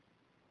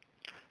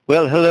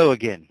Well, hello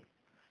again.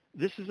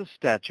 This is a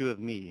statue of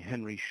me,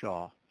 Henry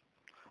Shaw.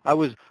 I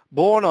was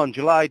born on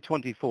July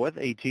 24th,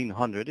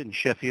 1800 in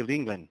Sheffield,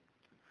 England.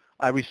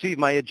 I received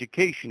my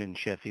education in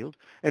Sheffield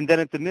and then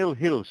at the Mill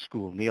Hill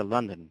School near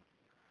London.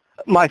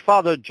 My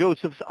father,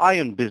 Joseph's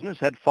iron business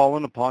had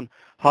fallen upon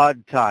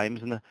hard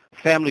times and the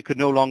family could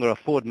no longer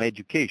afford my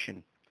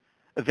education.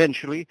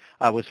 Eventually,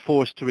 I was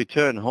forced to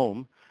return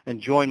home and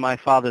join my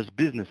father's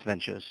business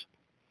ventures.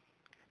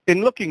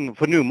 In looking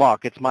for new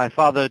markets, my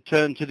father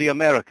turned to the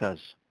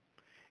Americas.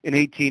 In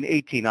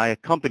 1818, I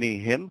accompanied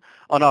him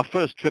on our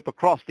first trip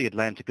across the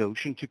Atlantic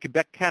Ocean to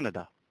Quebec,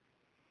 Canada.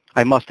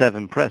 I must have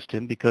impressed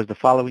him because the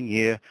following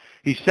year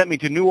he sent me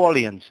to New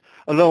Orleans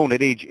alone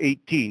at age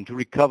 18 to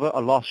recover a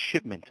lost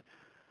shipment.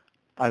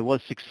 I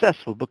was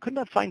successful but could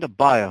not find a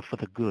buyer for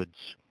the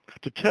goods.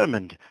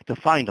 Determined to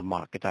find a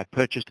market, I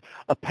purchased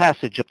a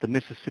passage up the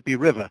Mississippi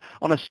River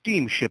on a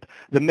steamship,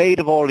 the Maid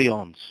of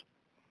Orleans.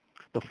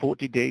 The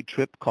 40-day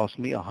trip cost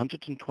me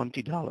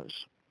 $120.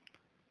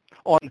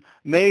 On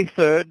May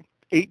 3rd,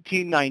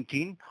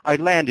 1819, I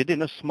landed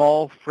in a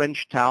small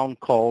French town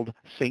called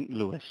St.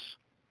 Louis.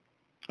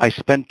 I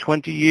spent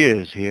 20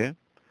 years here,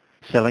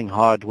 selling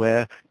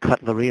hardware,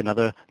 cutlery, and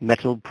other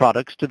metal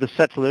products to the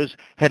settlers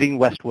heading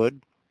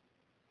westward.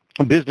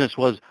 Business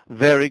was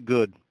very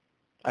good.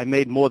 I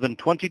made more than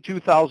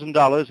 $22,000 in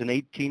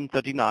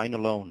 1839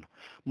 alone,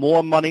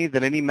 more money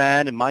than any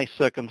man in my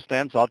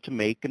circumstance ought to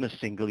make in a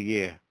single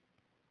year.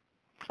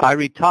 I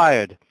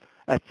retired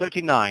at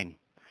 39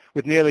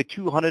 with nearly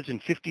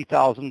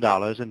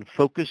 $250,000 and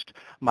focused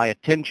my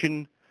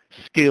attention,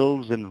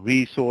 skills, and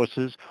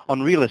resources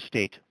on real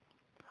estate.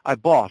 I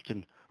bought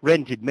and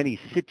rented many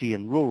city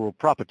and rural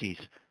properties.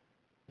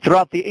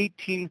 Throughout the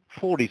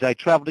 1840s, I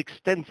traveled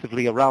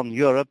extensively around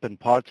Europe and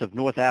parts of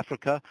North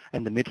Africa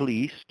and the Middle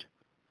East.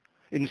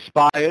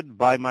 Inspired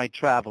by my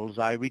travels,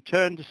 I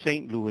returned to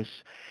St. Louis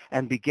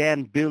and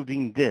began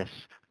building this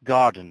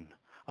garden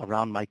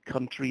around my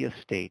country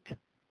estate.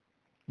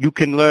 You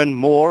can learn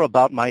more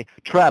about my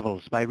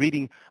travels by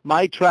reading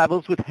My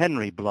Travels with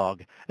Henry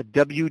blog at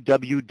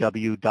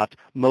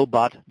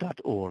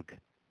www.mobot.org.